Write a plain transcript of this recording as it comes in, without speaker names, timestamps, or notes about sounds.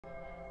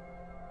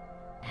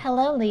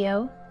Hello,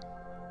 Leo.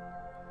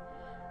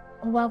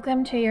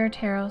 Welcome to your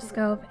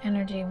Tarotscope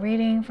energy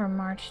reading for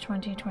March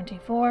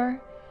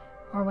 2024,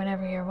 or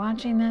whenever you're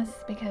watching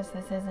this, because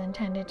this is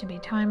intended to be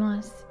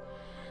timeless.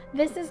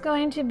 This is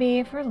going to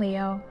be for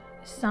Leo,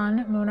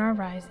 Sun, Moon, or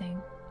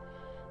Rising.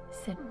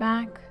 Sit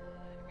back,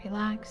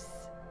 relax,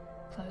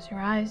 close your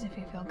eyes if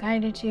you feel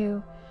guided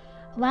to,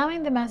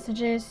 allowing the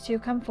messages to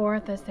come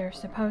forth as they're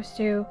supposed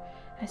to,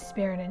 as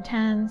Spirit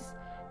intends,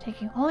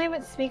 taking only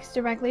what speaks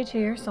directly to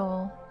your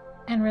soul,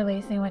 and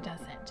releasing what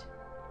doesn't.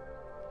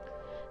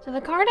 So the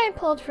card I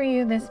pulled for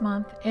you this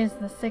month is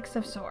the Six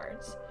of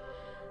Swords.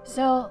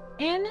 So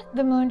in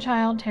the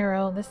Moonchild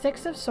Tarot, the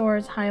Six of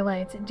Swords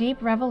highlights deep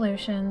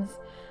revolutions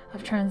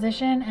of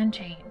transition and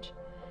change.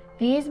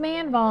 These may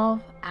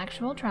involve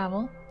actual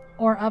travel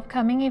or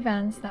upcoming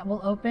events that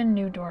will open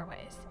new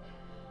doorways.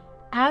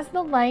 As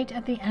the light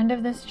at the end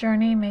of this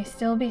journey may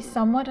still be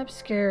somewhat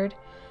obscured,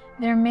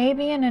 there may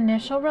be an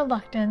initial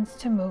reluctance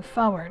to move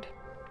forward.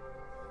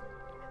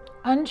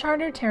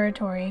 Uncharted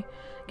territory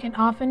can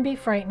often be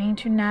frightening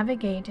to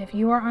navigate if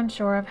you are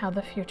unsure of how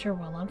the future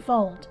will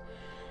unfold.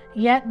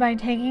 Yet by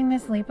taking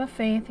this leap of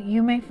faith,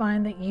 you may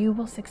find that you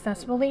will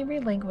successfully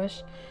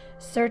relinquish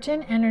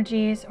certain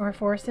energies or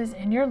forces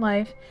in your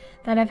life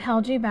that have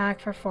held you back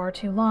for far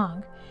too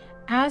long.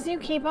 As you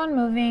keep on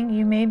moving,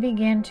 you may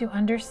begin to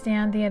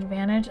understand the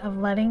advantage of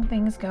letting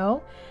things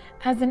go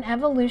as an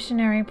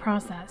evolutionary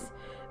process,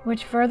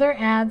 which further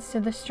adds to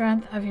the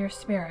strength of your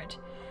spirit.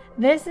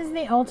 This is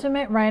the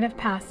ultimate rite of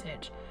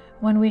passage,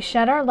 when we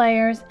shed our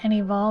layers and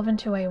evolve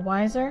into a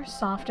wiser,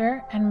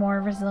 softer, and more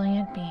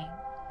resilient being.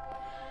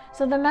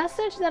 So the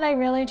message that I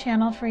really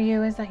channeled for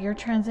you is that you're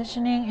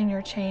transitioning and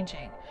you're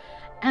changing.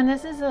 And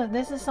this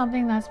is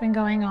something that's been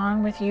going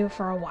on with you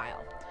for a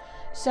while.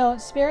 So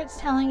Spirit's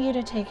telling you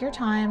to take your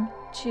time,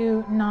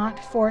 to not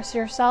force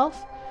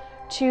yourself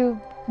to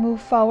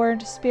move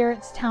forward.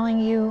 Spirit's telling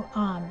you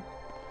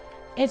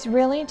it's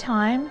really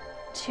time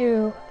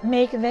to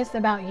make this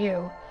about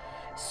you.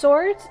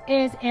 Swords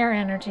is air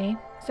energy.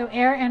 So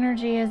air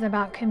energy is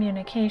about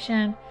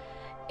communication.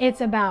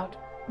 It's about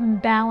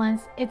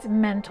balance. It's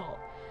mental.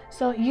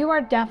 So you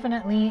are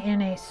definitely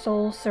in a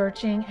soul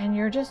searching and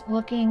you're just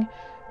looking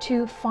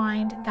to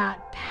find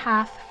that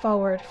path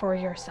forward for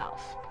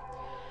yourself.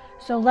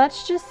 So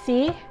let's just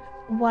see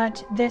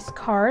what this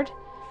card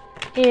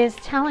is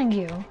telling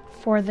you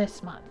for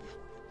this month.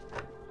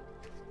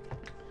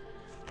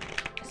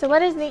 So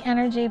what is the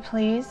energy,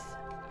 please,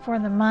 for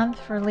the month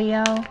for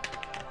Leo,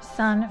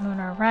 Sun, Moon,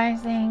 or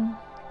Rising?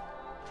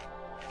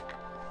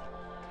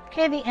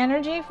 Okay, the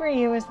energy for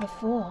you is the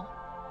Fool.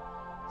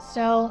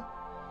 So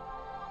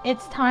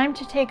it's time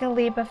to take a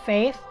leap of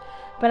faith,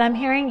 but I'm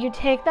hearing you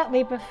take that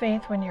leap of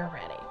faith when you're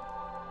ready.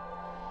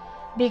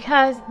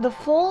 Because the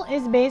Fool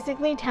is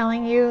basically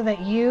telling you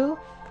that you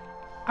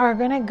are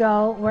going to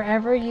go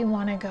wherever you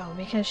want to go,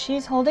 because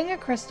she's holding a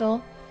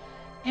crystal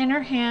in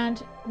her hand,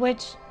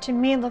 which to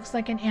me looks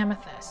like an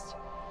amethyst.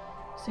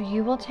 So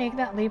you will take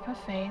that leap of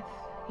faith.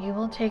 You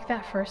will take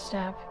that first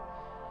step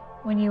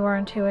when you are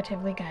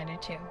intuitively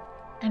guided to,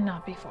 and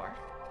not before.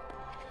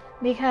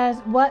 Because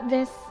what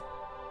this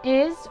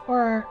is,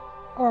 or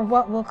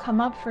what will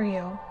come up for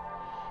you,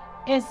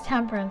 is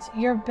temperance.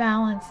 You're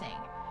balancing.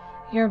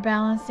 You're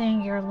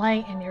balancing your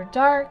light and your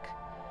dark.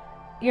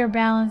 You're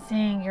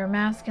balancing your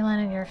masculine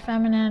and your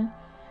feminine.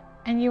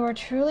 And you are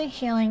truly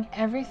healing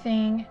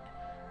everything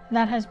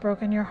that has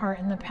broken your heart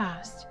in the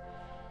past.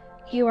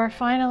 You are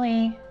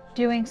finally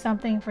doing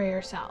something for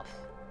yourself,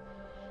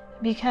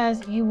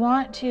 because you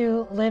want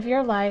to live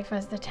your life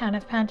as the Ten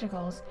of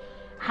Pentacles,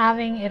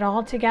 having it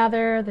all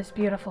together, this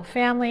beautiful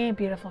family,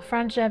 beautiful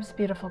friendships,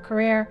 beautiful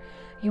career.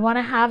 You want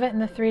to have it in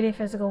the 3D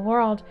physical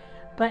world,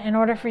 but in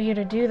order for you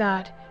to do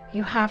that,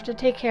 you have to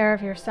take care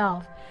of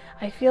yourself.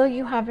 I feel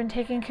you have been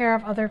taking care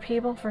of other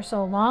people for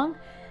so long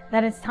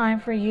that it's time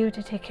for you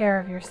to take care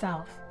of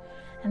yourself.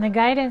 And the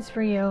guidance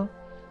for you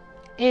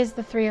is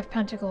the Three of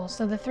Pentacles.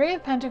 So the Three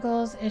of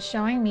Pentacles is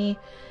showing me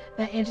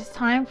that it is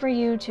time for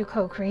you to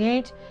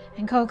co-create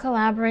and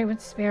co-collaborate with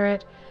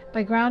Spirit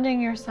by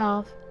grounding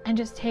yourself and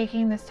just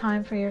taking this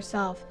time for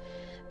yourself.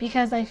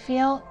 Because I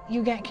feel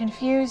you get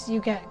confused,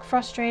 you get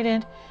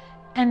frustrated,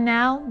 and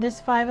now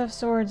this Five of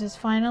Swords is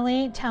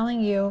finally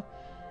telling you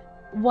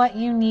what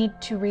you need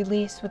to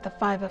release with the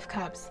Five of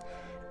Cups.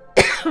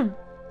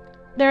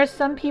 There are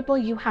some people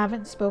you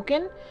haven't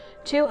spoken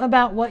to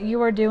about what you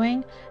are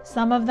doing.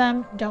 Some of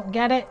them don't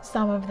get it,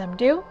 some of them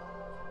do.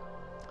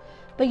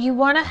 But you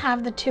want to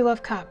have the Two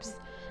of Cups.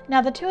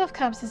 Now the Two of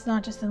Cups is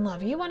not just in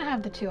love. You want to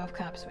have the Two of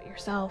Cups with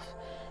yourself.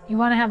 You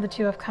want to have the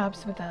Two of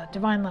Cups with a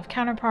divine love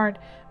counterpart,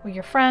 with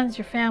your friends,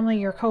 your family,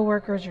 your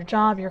co-workers, your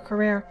job, your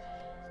career.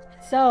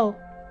 So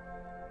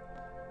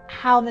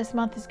how this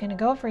month is going to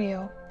go for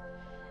you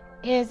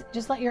is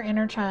just let your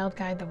inner child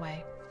guide the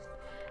way.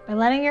 By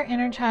letting your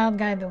inner child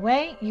guide the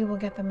way, you will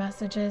get the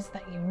messages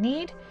that you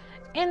need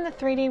in the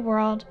 3D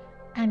world,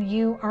 and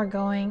you are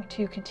going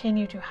to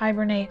continue to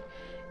hibernate,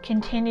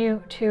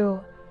 continue to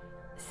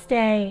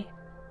stay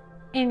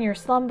in your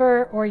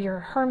slumber or your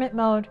hermit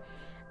mode,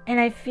 And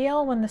I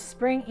feel when the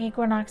spring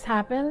equinox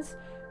happens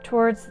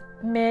towards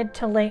mid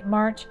to late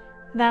March,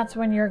 that's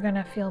when you're going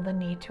to feel the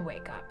need to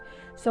wake up.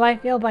 So I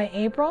feel by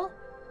April,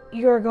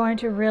 you're going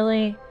to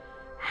really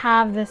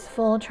have this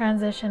full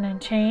transition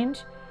and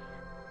change,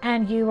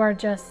 and you are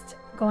just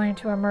going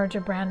to emerge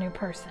a brand new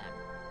person.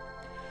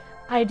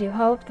 I do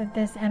hope that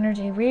this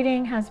energy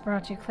reading has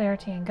brought you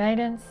clarity and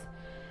guidance.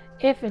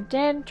 If it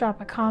did,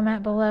 drop a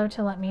comment below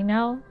to let me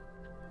know.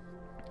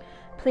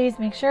 Please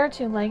make sure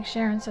to like,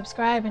 share, and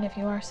subscribe. And if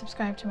you are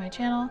subscribed to my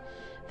channel,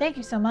 thank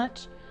you so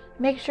much.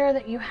 Make sure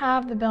that you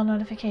have the bell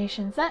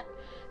notification set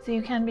so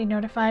you can be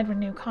notified when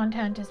new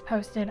content is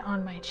posted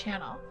on my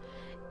channel.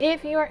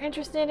 If you are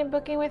interested in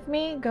booking with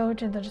me, go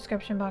to the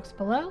description box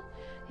below.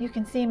 You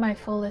can see my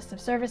full list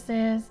of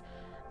services,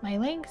 my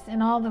links,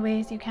 and all the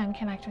ways you can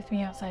connect with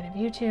me outside of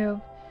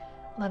YouTube.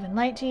 Love and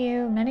light to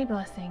you. Many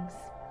blessings.